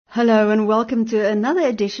Hello and welcome to another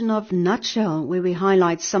edition of Nutshell, where we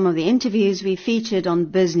highlight some of the interviews we featured on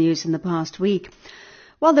Biz News in the past week.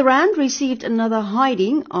 Well, the Rand received another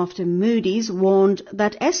hiding after Moody's warned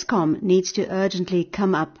that Eskom needs to urgently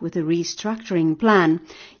come up with a restructuring plan.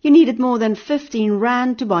 You needed more than 15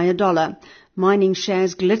 Rand to buy a dollar. Mining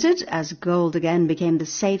shares glittered as gold again became the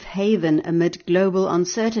safe haven amid global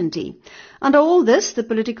uncertainty. Under all this, the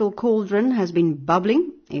political cauldron has been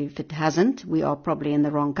bubbling. If it hasn't, we are probably in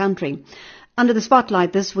the wrong country. Under the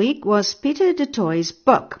spotlight this week was Peter du Toit's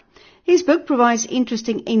book. His book provides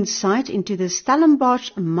interesting insight into the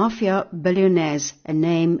Stellenbosch Mafia billionaires, a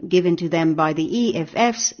name given to them by the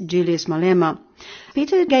EFF's Julius Malema.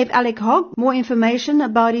 Peter gave Alec Hogg more information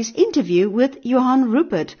about his interview with Johan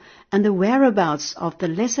Rupert and the whereabouts of the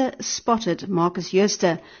lesser-spotted Marcus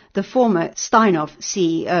Jooste, the former Steinhoff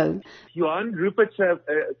CEO. Johan Rupert's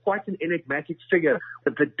quite an enigmatic figure.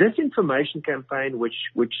 But the disinformation campaign, which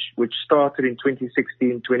started in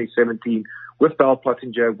 2016, 2017, with Bell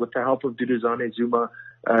Pottinger, with the help of Duduzane Zuma,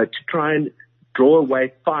 to try and draw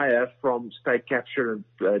away fire from state capture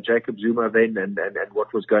and Jacob Zuma then and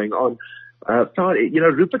what was going on.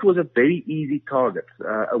 Rupert was a very easy target,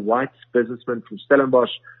 a white businessman from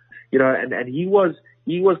Stellenbosch, and he was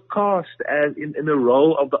cast as in the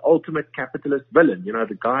role of the ultimate capitalist villain,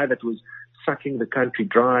 the guy that was sucking the country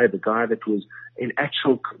dry, the guy that was in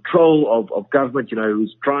actual control of government, who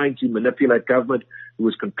was trying to manipulate government, who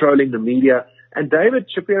was controlling the media. And David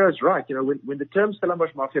Shapiro is right. When the term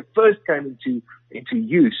Stellenbosch Mafia first came into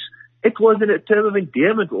use, it was in a term of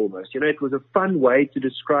endearment almost. It was a fun way to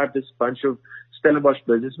describe this bunch of Stellenbosch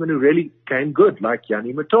businessmen who really came good, like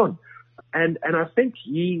Jannie Maton. And I think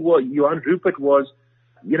Johan Rupert was,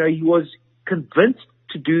 he was convinced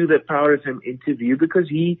to do the Power FM interview because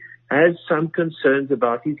he has some concerns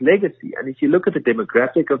about his legacy. And if you look at the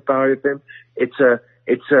demographic of Power FM, it's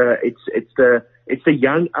the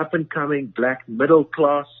young up and coming black middle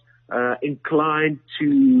class, inclined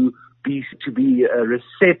to be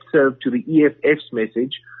receptive to the EFF's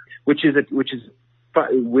message, which is a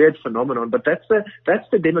weird phenomenon, but that's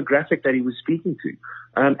the demographic that he was speaking to.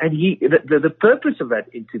 And the purpose of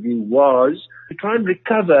that interview was to try and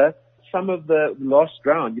recover some of the lost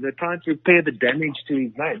ground, trying to repair the damage to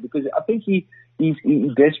his name, because I think he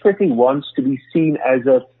desperately wants to be seen as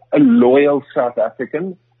a loyal South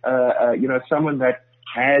African, someone that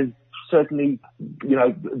has certainly,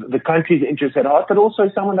 the country's interests at heart, but also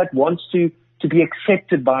someone that wants to be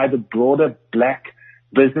accepted by the broader black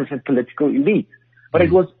business and political elite. But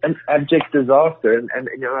it was an abject disaster, and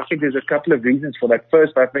I think there's a couple of reasons for that.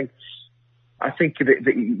 First, I think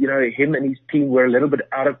him and his team were a little bit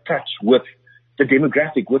out of touch with the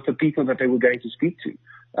demographic, with the people that they were going to speak to,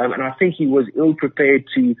 and I think he was ill prepared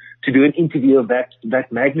to do an interview of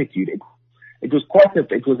that magnitude. It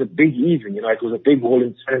was a big evening, it was a big hall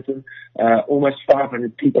in Sandton. Almost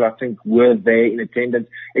 500 people, I think, were there in attendance.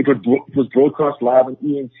 It was broadcast live on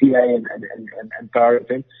ENCA and Power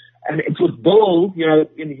FM. And it was billed,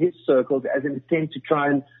 in his circles as an attempt to try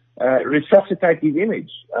and resuscitate his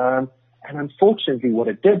image. And unfortunately, what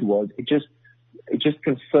it did was it just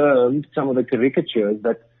confirmed some of the caricatures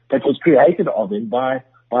that was created of him by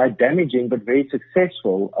damaging but very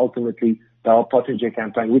successful, ultimately, Bell Pottinger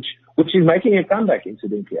campaign, which is making a comeback,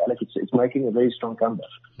 incidentally, Alec. It's making a very strong comeback.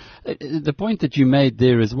 The point that you made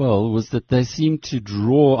there as well was that they seem to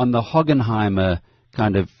draw on the Hockenheimer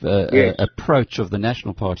kind of approach of the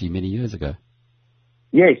National Party many years ago.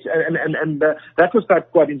 Yes, and that was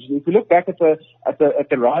quite interesting. If you look back at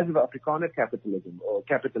the rise of Afrikaner capitalism or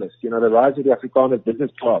capitalists, the rise of the Afrikaner business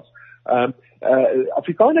class,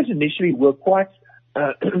 Afrikaners initially were quite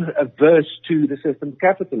averse to the system of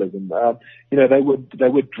capitalism. They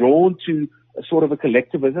were drawn to a sort of a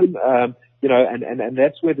collectivism, and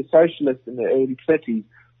that's where the socialists in the early 30s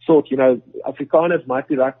thought, Afrikaners might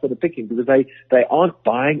be right for the picking because they aren't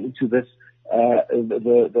buying into this,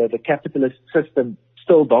 the capitalist system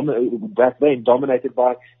still back then dominated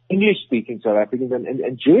by English-speaking South Africans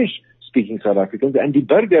and Jewish-speaking South Africans. And Die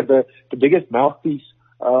Burger, the biggest mouthpiece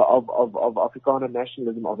of Afrikaner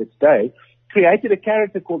nationalism of its day, created a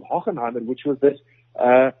character called Hockenheimer, which was this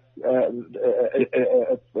a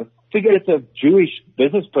figurative Jewish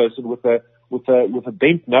business person with a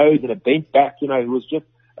bent nose and a bent back, who was just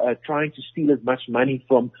trying to steal as much money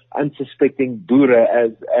from unsuspecting Boere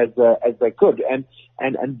as they could, and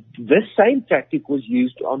this same tactic was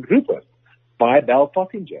used on Rupert by Bell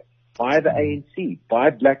Pottinger, by the ANC, by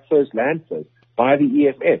Black First Land First, by the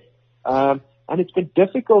EFF. And it's been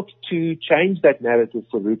difficult to change that narrative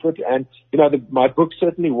for Rupert. And, my book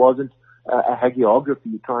certainly wasn't a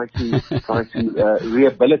hagiography trying to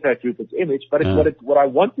rehabilitate Rupert's image. But what I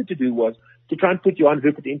wanted to do was to try and put Johan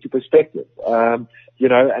Rupert into perspective. And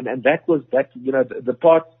that was the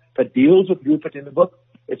part that deals with Rupert in the book.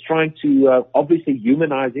 It's trying to obviously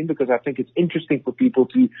humanize him, because I think it's interesting for people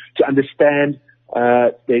to understand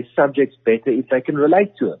their subjects better if they can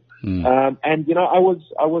relate to him. I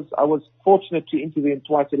was fortunate to interview him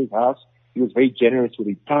twice at his house. He was very generous with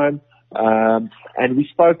his time. And we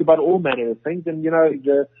spoke about all manner of things. And,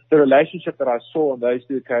 the relationship that I saw on those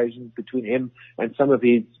two occasions between him and some of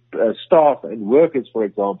his staff and workers, for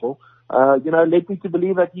example, led me to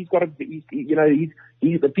believe that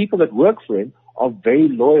the people that work for him are very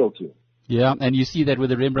loyal to him. Yeah, and you see that with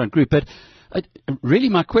the Rembrandt Group. But really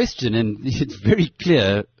my question, and it's very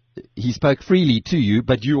clear, he spoke freely to you,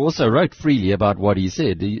 but you also wrote freely about what he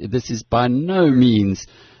said. This is by no means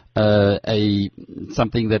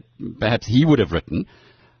something that perhaps he would have written.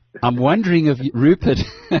 I'm wondering if Rupert,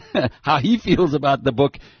 how he feels about the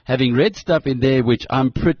book, having read stuff in there which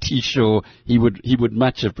I'm pretty sure he would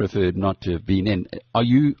much have preferred not to have been in.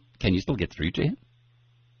 Can you still get through to him?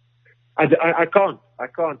 I can't,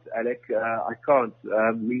 Alec. I can't.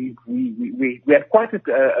 We had quite a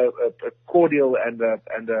cordial and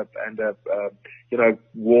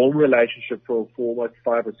warm relationship for almost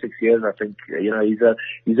 5 or 6 years. I think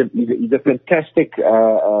he's a fantastic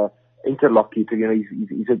interlocutor.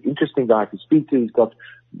 He's an interesting guy to speak to. He's got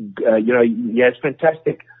he has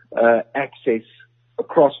fantastic access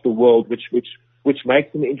across the world, which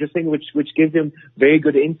makes him interesting, which gives him very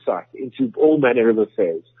good insight into all manner of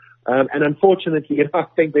affairs. And unfortunately, I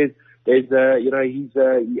think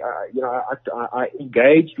I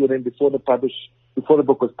engaged with him before the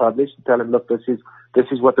book was published, to tell him, look, this is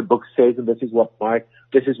what the book says, and this is what I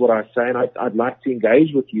say, and I'd like to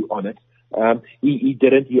engage with you on it. He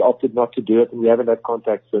didn't. He opted not to do it, and we haven't had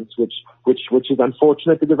contact since, which is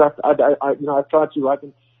unfortunate, because I tried to write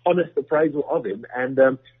an honest appraisal of him. And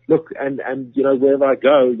look, and wherever I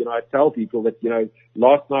go, I tell people that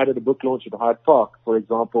last night at the book launch at Hyde Park, for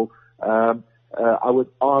example, I was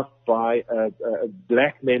asked by a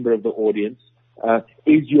black member of the audience,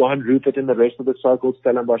 is Johan Rupert and the rest of the so-called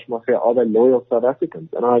Stellenbosch Mafia, are they loyal South Africans?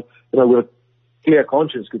 And I, with a clear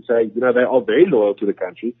conscience, could say, they are very loyal to the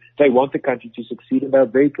country. They want the country to succeed, and they're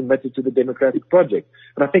very committed to the democratic project.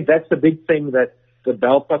 And I think that's the big thing that the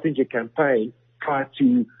Bell Pottinger campaign tried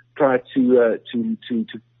to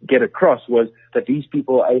get across, was that these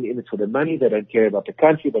people are in it for the money. They don't care about the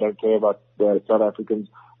country. They don't care about the South Africans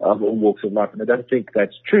of all walks of life. And I don't think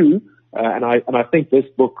that's true. And I think this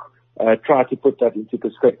book tried to put that into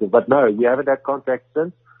perspective. But no, we haven't had contact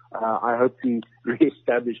since. I hope to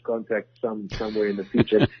re-establish contact somewhere in the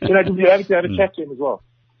future. To be able to have a chat to him as well.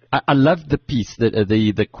 I love the piece,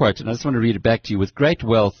 the quote, and I just want to read it back to you. With great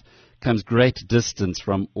wealth comes great distance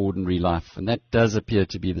from ordinary life. And that does appear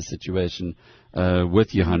to be the situation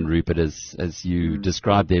with Johan Rupert, as you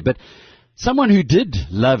described there. But someone who did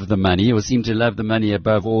love the money, or seemed to love the money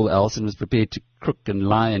above all else, and was prepared to crook and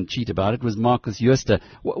lie and cheat about it, was Marcus Jooste.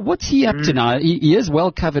 What's he up to now? He is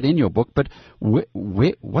well covered in your book, but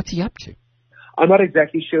what's he up to? I'm not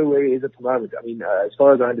exactly sure where he is at the moment. I mean, as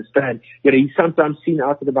far as I understand, he's sometimes seen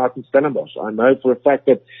out and about in Stellenbosch. I know for a fact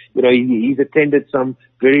that, he's attended some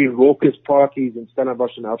very raucous parties in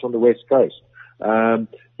Stellenbosch and out on the West Coast.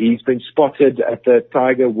 He's been spotted at the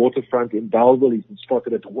Tiger waterfront in Bellville. He's been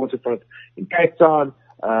spotted at the waterfront in Cape Town.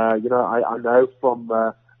 I know from,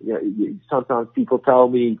 sometimes people tell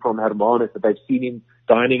me from Hermanus that they've seen him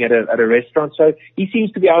dining at a restaurant. So he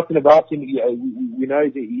seems to be out and about. We know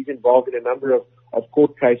that he's involved in a number of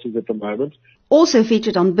court cases at the moment. Also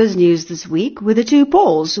featured on Biz News this week were the two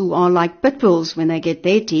Pauls, who are like pit bulls when they get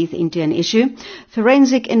their teeth into an issue.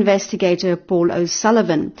 Forensic investigator Paul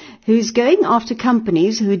O'Sullivan, who's going after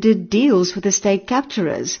companies who did deals with the state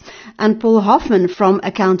capturers, and Paul Hoffman from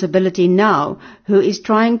Accountability Now, who is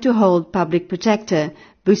trying to hold public protector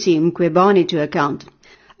Busi Mqwebane to account.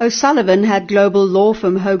 O'Sullivan had global law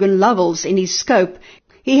firm Hogan Lovells in his scope.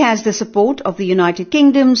 He has the support of the United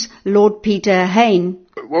Kingdom's Lord Peter Hain.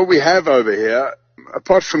 What we have over here,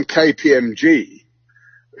 apart from KPMG,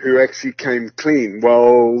 who actually came clean,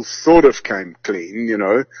 well, sort of came clean,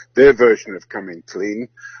 their version of coming clean,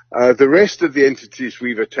 the rest of the entities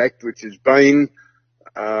we've attacked, which is Bain,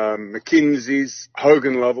 McKinsey's,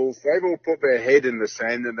 Hogan Lovells, they've all put their head in the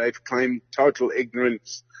sand and they've claimed total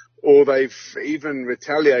ignorance, or they've even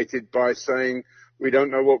retaliated by saying, we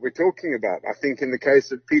don't know what we're talking about. I think in the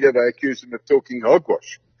case of Peter, they accused him of talking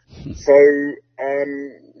hogwash. So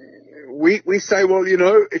we say, well,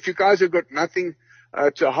 if you guys have got nothing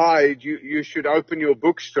to hide, you should open your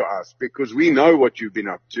books to us, because we know what you've been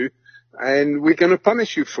up to. and we're going to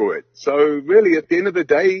punish you for it. So really, at the end of the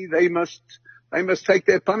day, they must take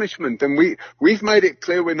their punishment. And we've made it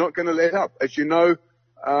clear we're not going to let up. As you know,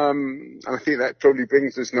 I think that probably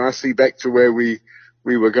brings us nicely back to where we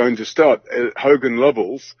were going to start. Hogan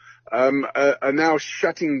Lovells are now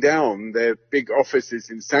shutting down their big offices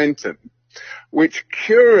in Sandton, which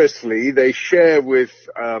curiously they share with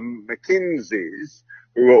McKinsey's,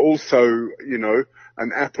 who are also,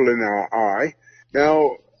 an apple in our eye.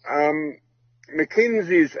 Now,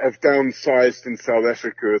 McKinsey's have downsized in South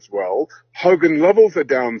Africa as well. Hogan Lovells are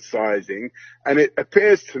downsizing, and it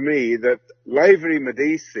appears to me that Lavery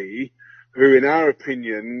Medici, who in our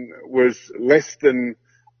opinion was less than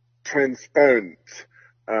transparent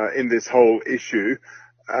in this whole issue,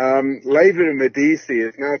 Lavery Medici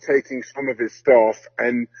is now taking some of his staff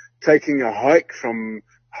and taking a hike from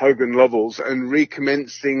Hogan Lovells and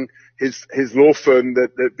recommencing his law firm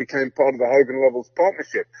that became part of the Hogan Lovells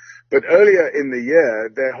partnership. But earlier in the year,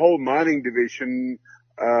 their whole mining division,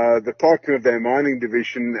 the partner of their mining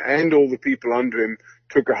division and all the people under him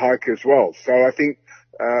took a hike as well. So I think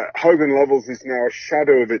Hogan Lovells is now a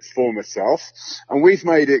shadow of its former self, and we've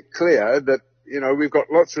made it clear that we've got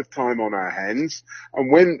lots of time on our hands,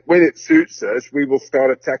 and when it suits us, we will start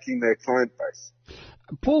attacking their client base.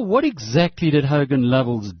 Paul, what exactly did Hogan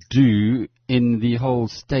Lovells do in the whole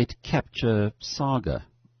state capture saga?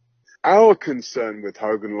 Our concern with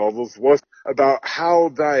Hogan Lovells was about how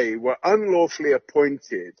they were unlawfully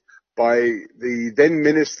appointed by the then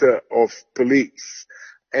Minister of Police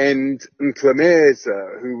and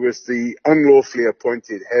Mklameza, who was the unlawfully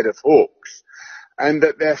appointed head of Hawks, and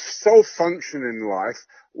that their sole function in life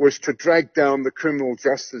was to drag down the criminal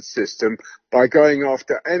justice system by going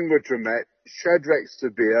after Anwar Dramat, Shadrach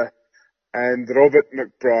Sabir, and Robert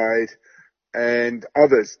McBride, and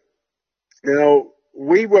others. Now,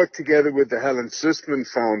 we worked together with the Helen Suzman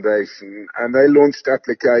Foundation, and they launched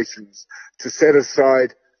applications to set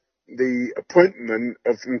aside the appointment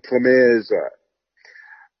of Mklameza.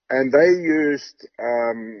 And they used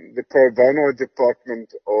the Pro Bono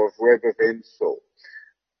Department of Webber Wentzel.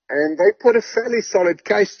 And they put a fairly solid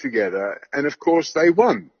case together, and of course they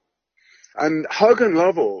won. And Hogan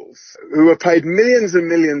Lovells, who were paid millions and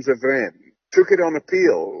millions of rand, took it on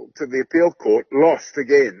appeal to the appeal court, lost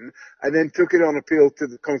again, and then took it on appeal to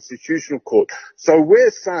the Constitutional Court. So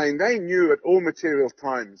we're saying they knew at all material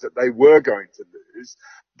times that they were going to lose,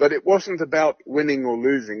 but it wasn't about winning or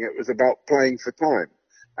losing, it was about playing for time.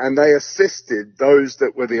 And they assisted those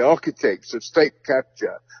that were the architects of state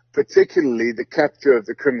capture, particularly the capture of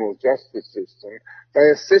the criminal justice system. They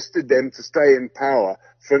assisted them to stay in power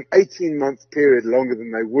for an 18-month period longer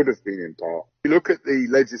than they would have been in power. If you look at the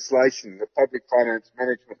legislation, the Public Finance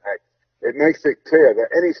Management Act, it makes it clear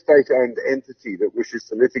that any state-owned entity that wishes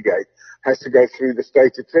to litigate has to go through the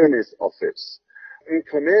State Attorney's Office.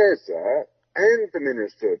 Mklameza and the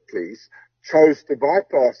Minister of Police chose to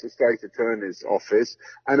bypass the State Attorney's Office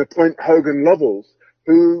and appoint Hogan Lovells,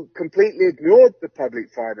 who completely ignored the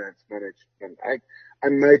Public Finance Management Act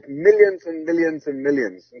and made millions and millions and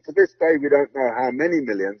millions. And to this day, we don't know how many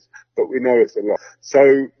millions, but we know it's a lot. So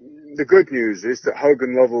the good news is that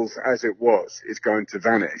Hogan Lovells, as it was, is going to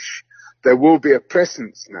vanish. There will be a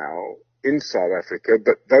presence now in South Africa,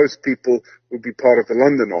 but those people will be part of the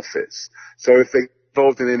London office. So if they're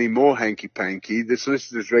involved in any more hanky-panky, the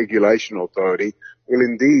Solicitors Regulation Authority will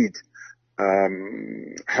indeed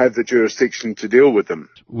have the jurisdiction to deal with them.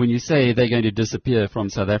 When you say they're going to disappear from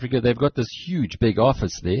South Africa, they've got this huge big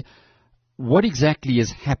office there. What exactly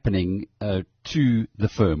is happening to the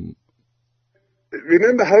firm?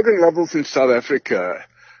 Remember, Hogan Lovells in South Africa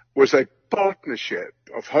was a partnership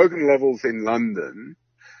of Hogan Lovells in London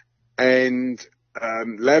and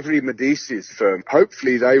Lavery Medici's firm.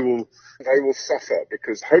 Hopefully they will suffer,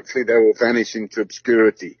 because hopefully they will vanish into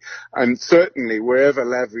obscurity. And certainly wherever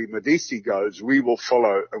Lavery Medici goes, we will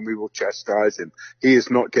follow and we will chastise him. He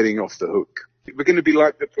is not getting off the hook. We're going to be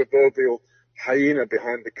like the proverbial hyena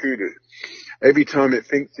behind the kudu. Every time it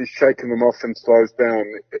thinks it's shaking them off and slows down,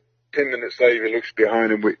 10 minutes later it looks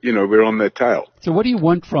behind and we're on their tail. So what do you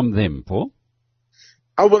want from them, Paul?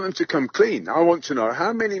 I want them to come clean. I want to know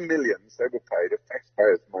how many millions they were paid of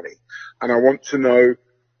taxpayers' money. And I want to know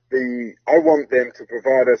I want them to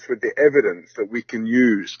provide us with the evidence that we can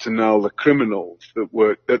use to nail the criminals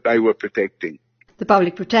that they were protecting. The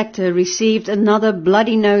public protector received another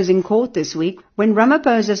bloody nose in court this week when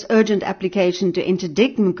Ramaphosa's urgent application to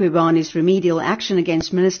interdict Mkhwebani's remedial action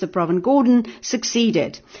against Minister Pravin Gordhan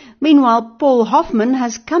succeeded. Meanwhile, Paul Hoffman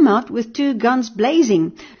has come out with two guns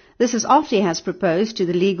blazing. This is after he has proposed to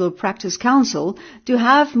the Legal Practice Council to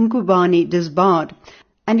have Mkhwebani disbarred.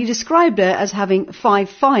 and he described her as having 5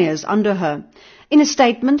 fires under her. In a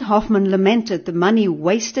statement, Hoffman lamented the money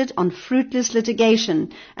wasted on fruitless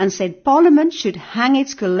litigation and said Parliament should hang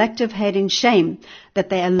its collective head in shame that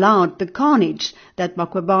they allowed the carnage that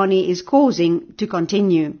Makwabane is causing to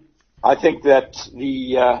continue. I think that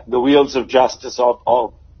the wheels of justice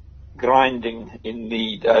are grinding in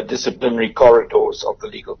the disciplinary corridors of the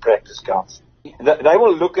Legal Practice Council. They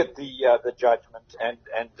will look at the judgment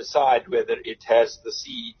and decide whether it has the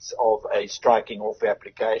seeds of a striking off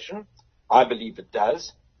application. I believe it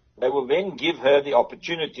does. They will then give her the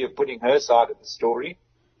opportunity of putting her side of the story,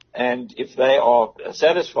 and if they are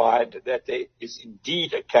satisfied that there is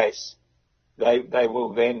indeed a case, they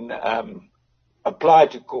will then apply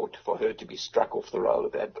to court for her to be struck off the roll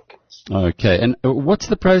of advocates. Okay, and what's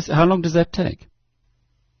the process? How long does that take?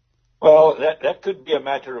 Well, that could be a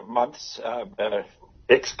matter of months,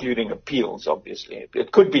 excluding appeals, obviously.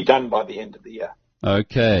 It could be done by the end of the year.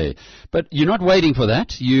 Okay, but you're not waiting for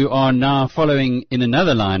that. You are now following in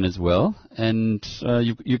another line as well, and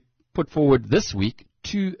you've put forward this week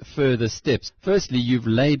 2 further steps. Firstly, you've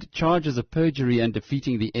laid charges of perjury and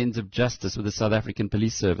defeating the ends of justice with the South African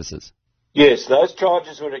Police Services. Yes, those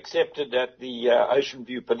charges were accepted at the Ocean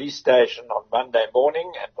View Police Station on Monday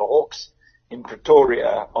morning, and the Hawks in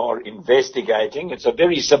Pretoria are investigating. It's a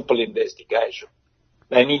very simple investigation.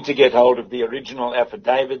 They need to get hold of the original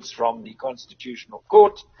affidavits from the Constitutional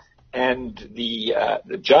Court and the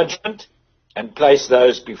judgment and place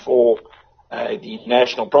those before the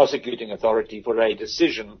National Prosecuting Authority for a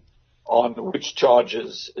decision on which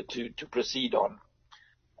charges to proceed on.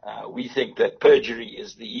 We think that perjury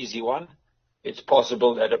is the easy one. It's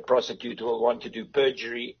possible that a prosecutor will want to do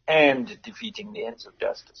perjury and defeating the ends of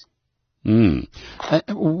justice.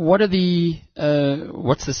 What's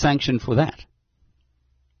the sanction for that?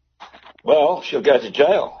 Well, she'll go to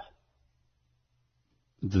jail.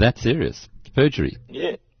 That's serious. Perjury.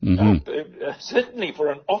 Yeah. Mm-hmm. Certainly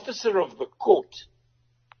for an officer of the court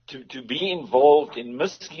to be involved in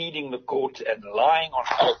misleading the court and lying on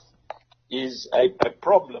oath is a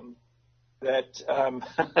problem that,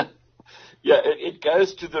 it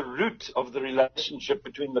goes to the root of the relationship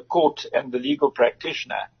between the court and the legal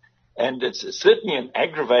practitioner. And it's certainly an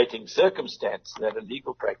aggravating circumstance that a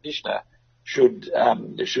legal practitioner should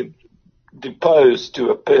depose to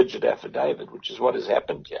a perjured affidavit, which is what has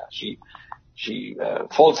happened here. She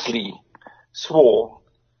falsely swore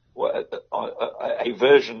a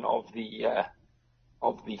version of the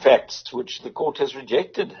facts which the court has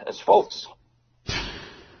rejected as false.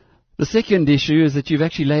 The second issue is that you've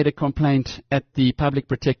actually laid a complaint at the Public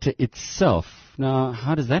Protector itself. Now,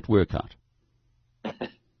 how does that work out?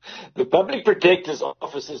 The Public Protector's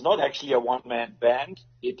office is not actually a one-man band.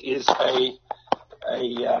 It is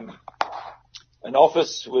an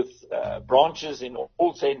office with branches in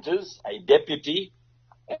all centres, a deputy,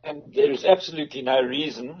 and there is absolutely no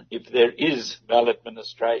reason, if there is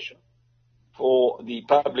maladministration, for the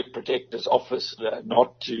Public Protector's office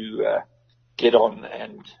not to get on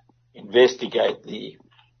and investigate the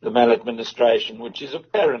maladministration, which is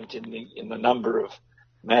apparent in the number of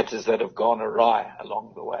matters that have gone awry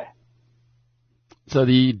along the way. So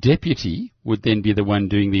the deputy would then be the one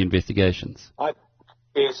doing the investigations?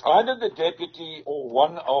 Yes, either the deputy or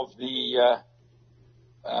one of the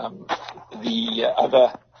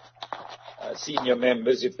other senior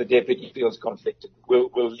members, if the deputy feels conflicted,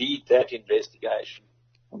 will lead that investigation.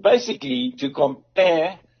 Basically, to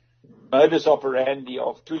compare modus operandi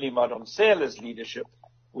of Thuli Madonsela's leadership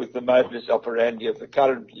with the modus operandi of the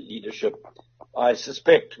current leadership, I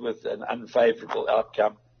suspect with an unfavorable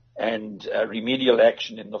outcome and remedial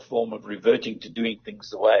action in the form of reverting to doing things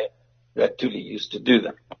the way that Thuli used to do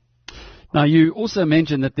them. Now, you also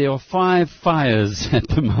mentioned that there are 5 fires at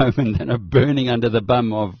the moment that are burning under the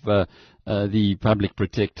bum of the Public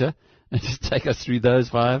Protector. Just take us through those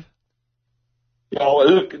 5. Yeah, well,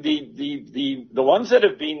 look, the ones that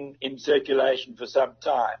have been in circulation for some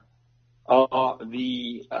time are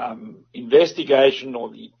the investigation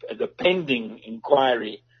or the pending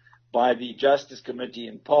inquiry by the Justice Committee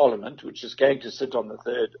in Parliament, which is going to sit on the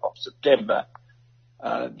 3rd of September.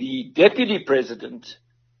 The Deputy President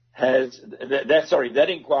that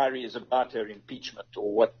inquiry is about her impeachment,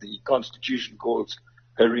 or what the Constitution calls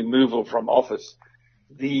her removal from office.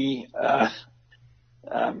 The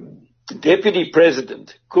Deputy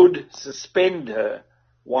President could suspend her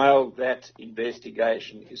while that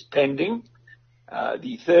investigation is pending.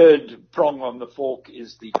 The third prong on the fork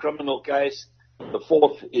is the criminal case. The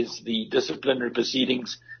fourth is the disciplinary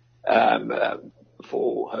proceedings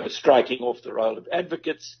for her striking off the role of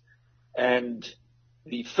advocates. And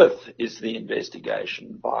the fifth is the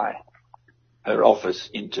investigation by her office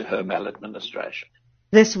into her maladministration.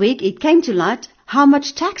 This week it came to light how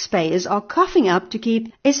much taxpayers are coughing up to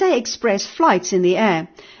keep SA Express flights in the air.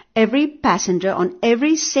 Every passenger on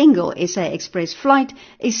every single SA Express flight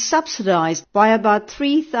is subsidized by about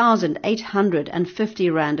 3,850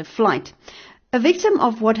 Rand a flight. A victim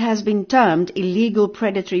of what has been termed illegal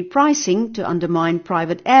predatory pricing to undermine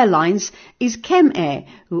private airlines is CemAir,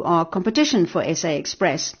 who are competition for SA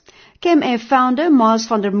Express. CemAir founder Miles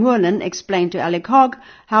van der Molen explained to Alec Hogg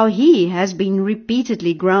how he has been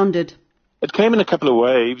repeatedly grounded. It came in a couple of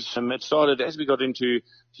waves. It started as we got into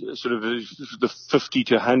sort of the 50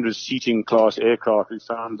 to 100 seating class aircraft. We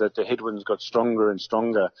found that the headwinds got stronger and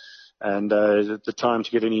stronger, and the time to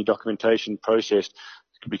get any documentation processed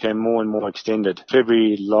became more and more extended.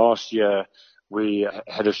 February last year, we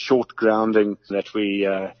had a short grounding that we,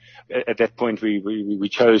 at that point, we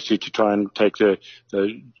chose to try and take the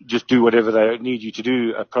just do whatever they need you to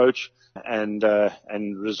do approach and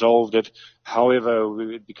resolved it.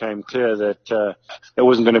 However, it became clear that that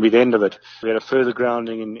wasn't going to be the end of it. We had a further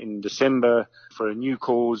grounding in December for a new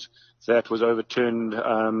cause that was overturned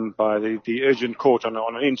by the urgent court on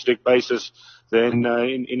an interdict basis. Then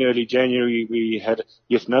in early January, we had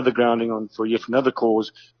yet another grounding for yet another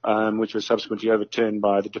cause, which was subsequently overturned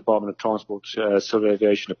by the Department of Transport Civil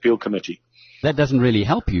Aviation Appeal Committee. That doesn't really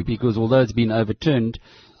help you, because although it's been overturned,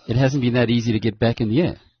 it hasn't been that easy to get back in the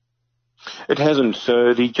air. It hasn't.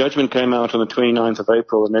 So the judgment came out on the 29th of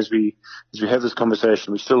April, and as we have this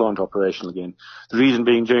conversation, we still aren't operational again. The reason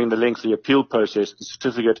being, during the lengthy appeal process, the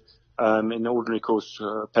certificate in the ordinary course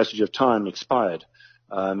passage of time expired.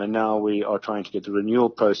 And now we are trying to get the renewal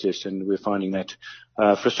process, and we're finding that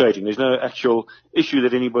frustrating. There's no actual issue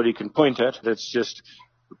that anybody can point at. That's just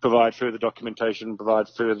provide further documentation.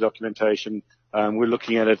 We're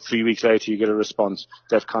looking at it 3 weeks later, you get a response.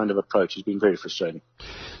 That kind of approach has been very frustrating.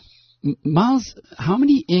 Miles, how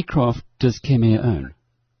many aircraft does CemAir own?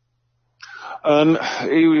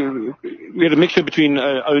 We had a mixture between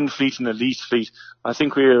own fleet and a lease fleet. I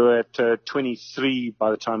think we were at 23 by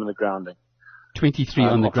the time of the grounding. 23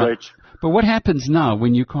 on the ground. But what happens now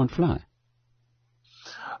when you can't fly?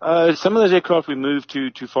 Some of those aircraft we moved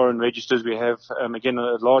to foreign registers. We have, again,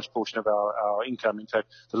 a large portion of our income. In fact,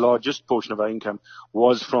 the largest portion of our income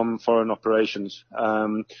was from foreign operations.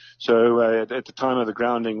 So at the time of the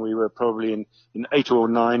grounding, we were probably in 8 or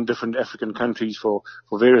 9 different African countries for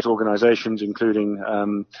various organizations, including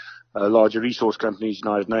larger resource companies,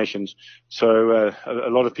 United Nations. So a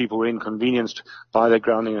lot of people were inconvenienced by that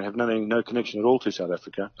grounding and have no connection at all to South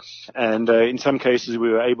Africa. And in some cases, we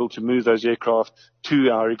were able to move those aircraft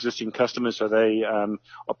to our existing customers, so they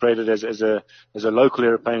operated as a local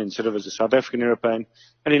airplane instead of as a South African airplane.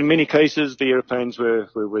 And in many cases, the airplanes were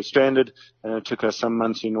stranded, and it took us some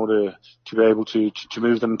months in order to be able to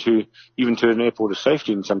move them even to an airport of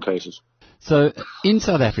safety in some cases. So in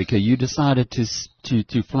South Africa, you decided to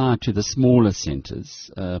fly to the smaller centres,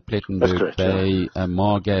 Plettenberg Bay,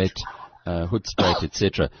 Margate, Hoedspruit,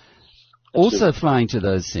 etc. Also flying to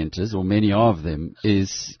those centres, or many of them,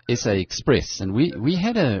 is SA Express. And we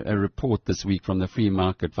had a report this week from the Free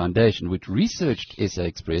Market Foundation, which researched SA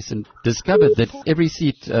Express and discovered that every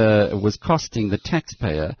seat was costing the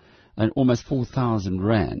taxpayer almost 4,000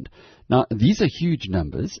 Rand. Now, these are huge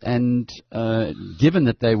numbers, and given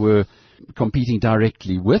that they were competing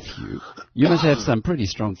directly with you, you must have some pretty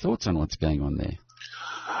strong thoughts on what's going on there.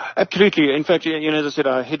 Absolutely. In fact, as I said,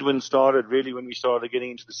 our headwind started really when we started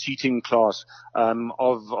getting into the seating class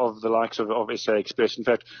of the likes of SA Express. In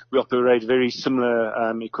fact, we operate very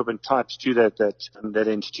similar equipment types to that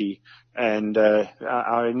entity. And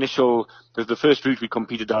our initial, the first route we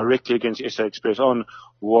competed directly against SA Express on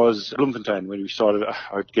was Bloemfontein, when we started,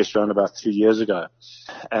 I guess, around about 3 years ago.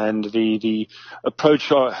 And the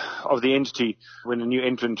approach of the entity when a new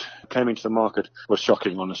entrant came into the market was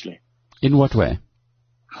shocking, honestly. In what way?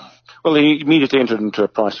 Well, they immediately entered into a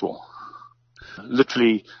price war.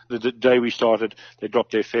 Literally, the day we started, they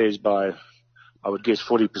dropped their fares by, I would guess,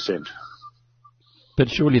 40%. But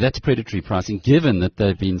surely that's predatory pricing, given that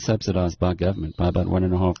they've been subsidized by government by about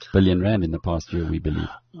 1.5 billion Rand in the past year, we believe.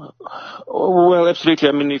 Well, absolutely.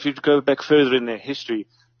 I mean, if you go back further in their history,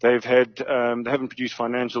 they haven't produced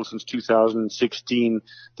financials since 2016.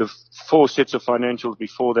 The 4 sets of financials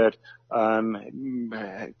before that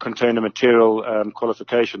contain a material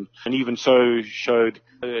qualification, and even so showed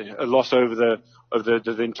a loss over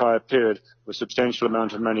the entire period, with a substantial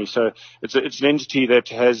amount of money. So it's an entity that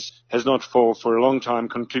has not for a long time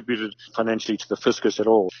contributed financially to the fiscus at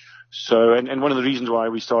all. So, and one of the reasons why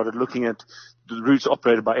we started looking at the routes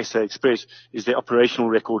operated by SA Express is their operational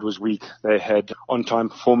record was weak. They had on-time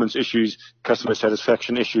performance issues, customer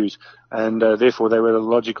satisfaction issues, and therefore they were a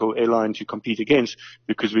logical airline to compete against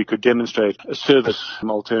because we could demonstrate a service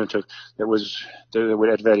alternative that would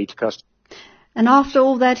add value to customers. And after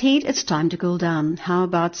all that heat, it's time to cool down. How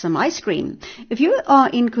about some ice cream? If you are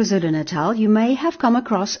in KwaZulu-Natal, you may have come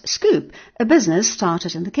across Scoop, a business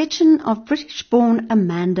started in the kitchen of British-born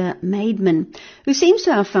Amanda Maidman, who seems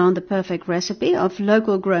to have found the perfect recipe of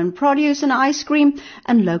local-grown produce and ice cream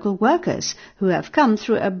and local workers who have come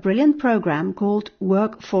through a brilliant program called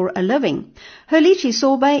Work for a Living. Her lychee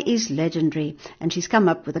sorbet is legendary, and she's come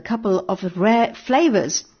up with a couple of rare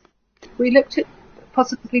flavors. We looked at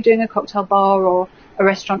possibly doing a cocktail bar or a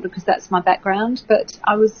restaurant because that's my background, but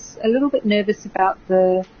I was a little bit nervous about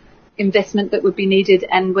the investment that would be needed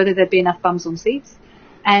and whether there'd be enough bums on seats.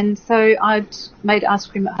 And so I'd made ice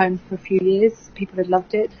cream at home for a few years. People had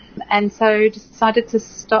loved it. And so decided to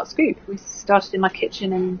start Scoop. We started in my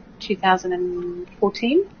kitchen in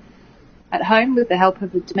 2014 at home with the help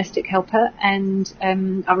of a domestic helper. And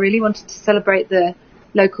I really wanted to celebrate the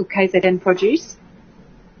local KZN produce,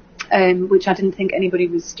 which I didn't think anybody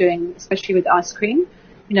was doing, especially with ice cream.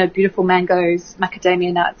 You know, beautiful mangoes,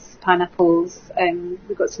 macadamia nuts, pineapples.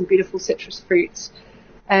 We've got some beautiful citrus fruits,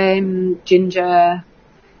 ginger.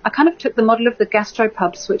 I kind of took the model of the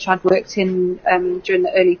gastropubs, which I'd worked in during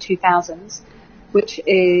the early 2000s, which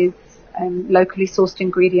is locally sourced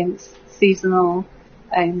ingredients, seasonal,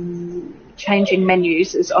 changing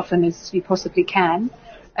menus as often as you possibly can,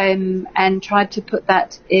 and tried to put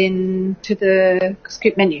that into the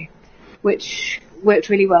Scoop menu, which worked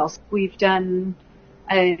really well. So we've done,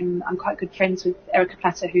 I'm quite good friends with Erica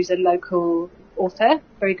Platter, who's a local author,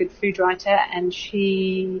 very good food writer, and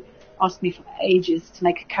she asked me for ages to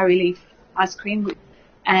make a curry leaf ice cream.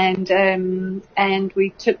 And we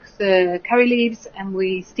took the curry leaves and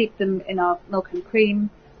we steeped them in our milk and cream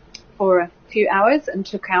for a few hours and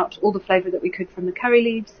took out all the flavour that we could from the curry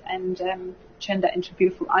leaves and churned that into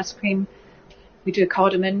beautiful ice cream. We do a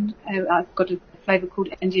cardamom. I've got a flavour called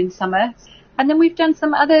Indian Summer. And then we've done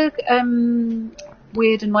some other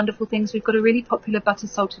weird and wonderful things. We've got a really popular butter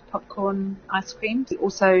salted popcorn ice cream. We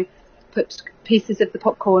also put pieces of the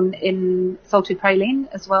popcorn in salted praline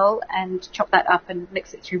as well and chop that up and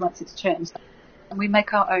mix it through once it's churned. And we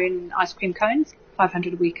make our own ice cream cones,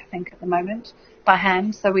 500 a week I think at the moment, by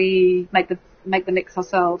hand. So we make the mix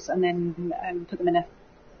ourselves and then put them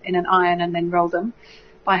in an iron and then roll them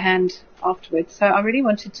by hand afterwards. So I really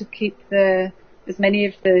wanted to keep as many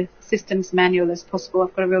of the systems manual as possible.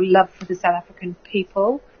 I've got a real love for the South African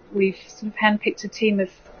people. We've sort of handpicked a team of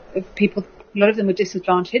people, a lot of them were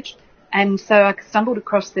disadvantaged. And so I stumbled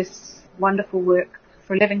across this wonderful Work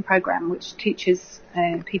for a Living program, which teaches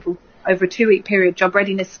people over a 2-week period job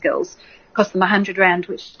readiness skills. Cost them 100 Rand,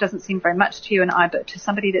 which doesn't seem very much to you and I, but to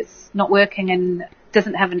somebody that's not working and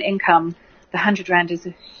doesn't have an income, the 100 Rand is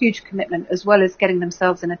a huge commitment, as well as getting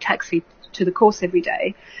themselves in a taxi to the course every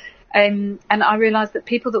day. And I realised that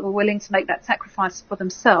people that were willing to make that sacrifice for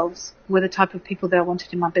themselves were the type of people that I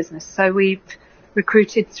wanted in my business. So we've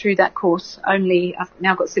recruited through that course. I've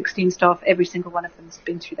now got 16 staff. Every single one of them has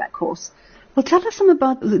been through that course. Well, tell us some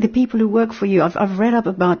about the people who work for you. I've read up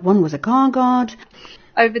about one was a car guard.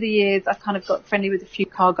 Over the years, I've kind of got friendly with a few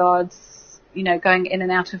car guards, you know, going in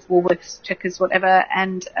and out of Woolworths, Checkers, whatever.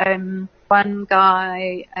 And one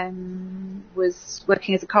guy was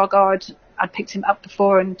working as a car guard. I'd picked him up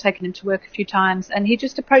before and taken him to work a few times. And he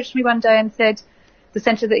just approached me one day and said the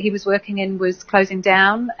centre that he was working in was closing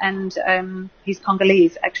down, and he's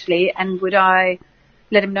Congolese, actually, and would I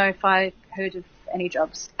let him know if I heard of any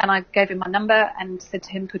jobs. And I gave him my number and said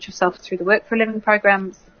to him, put yourself through the Work for a Living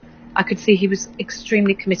programs. I could see he was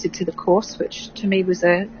extremely committed to the course, which to me was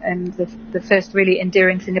the first really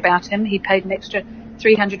endearing thing about him. He paid an extra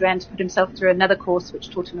 300 Rand to put himself through another course which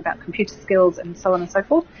taught him about computer skills and so on and so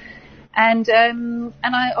forth. And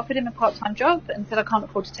I offered him a part-time job and said, I can't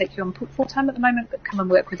afford to take you on full-time at the moment, but come and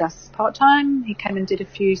work with us part-time. He came and did a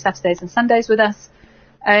few Saturdays and Sundays with us.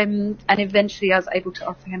 And eventually I was able to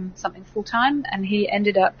offer him something full-time, and he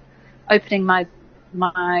ended up opening my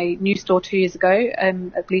new store 2 years ago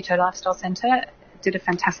at Bleto Lifestyle Centre. Did a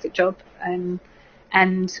fantastic job. And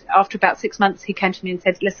after about 6 months, he came to me and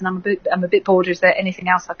said, listen, I'm a bit bored. Is there anything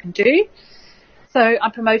else I can do? So I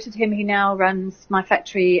promoted him. He now runs my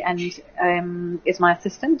factory and is my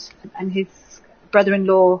assistant. And his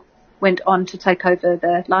brother-in-law went on to take over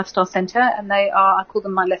the Lifestyle Centre, and they are, I call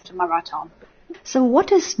them my left and my right arm. So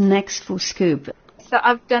what is next for Scoop? So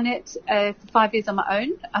I've done it for 5 years on my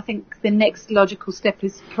own. I think the next logical step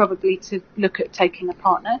is probably to look at taking a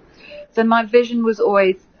partner. So my vision was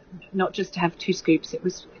always not just to have 2 scoops. It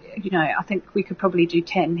was, I think we could probably do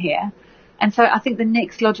 10 here. And so I think the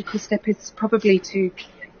next logical step is probably to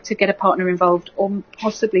get a partner involved or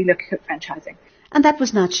possibly look at franchising. And that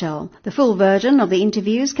was Nutshell. The full version of the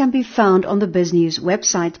interviews can be found on the BizNews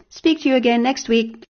website. Speak to you again next week.